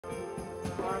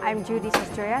I'm Judy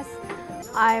Sesterias.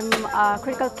 I'm a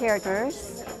critical care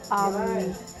nurse.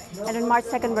 And on March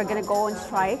 2nd, we're going to go on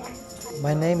strike.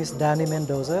 My name is Danny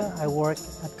Mendoza. I work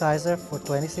at Kaiser for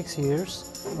 26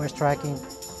 years. We're striking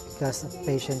because of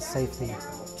patient safety.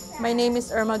 My name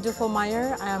is Irma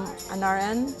Duffelmeyer. I'm an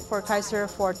RN for Kaiser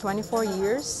for 24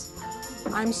 years.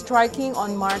 I'm striking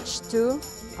on March 2,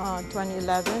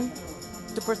 2011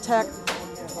 to protect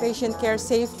patient care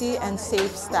safety and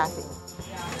safe staffing.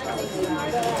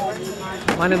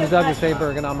 My name is Douglas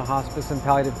Aberg and I'm a hospice and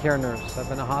palliative care nurse. I've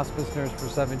been a hospice nurse for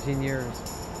 17 years.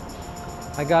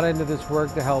 I got into this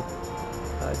work to help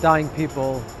dying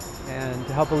people and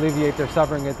to help alleviate their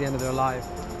suffering at the end of their life.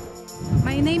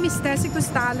 My name is Tessie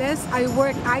Costales. I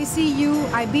work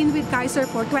ICU. I've been with Kaiser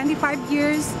for 25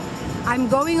 years. I'm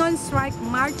going on strike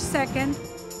March 2nd.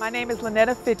 My name is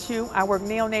Lynetta Fitzhugh. I work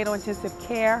neonatal intensive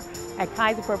care at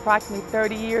Kaiser for approximately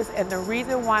 30 years, and the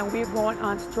reason why we're going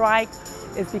on strike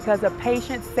is because of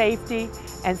patient safety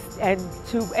and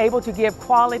to able to give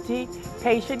quality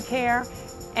patient care,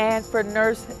 and for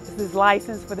nurses'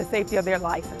 license for the safety of their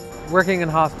license. Working in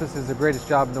hospice is the greatest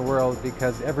job in the world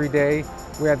because every day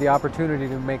we have the opportunity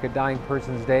to make a dying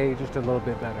person's day just a little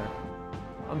bit better.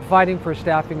 I'm fighting for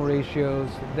staffing ratios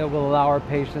that will allow our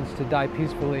patients to die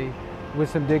peacefully with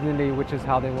some dignity, which is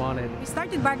how they want it. We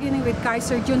started bargaining with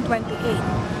Kaiser June 28,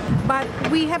 but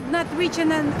we have not reached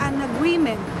an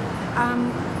agreement.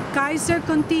 Kaiser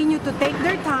continued to take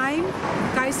their time.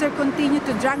 Kaiser continued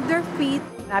to drag their feet.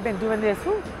 I've been doing this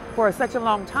for such a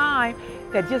long time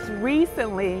that just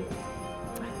recently,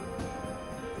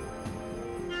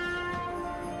 I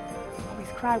always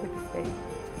cry with this baby.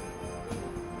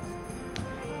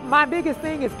 My biggest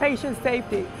thing is patient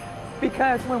safety,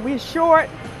 because when we're short,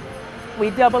 we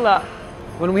double up.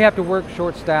 When we have to work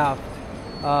short-staffed,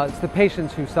 it's the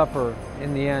patients who suffer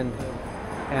in the end.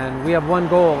 And we have one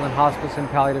goal in hospice and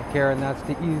palliative care, and that's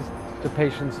to ease the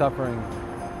patient's suffering.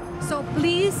 So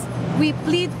please, we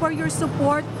plead for your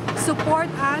support. Support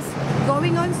us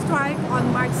going on strike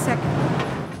on March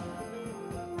 2nd.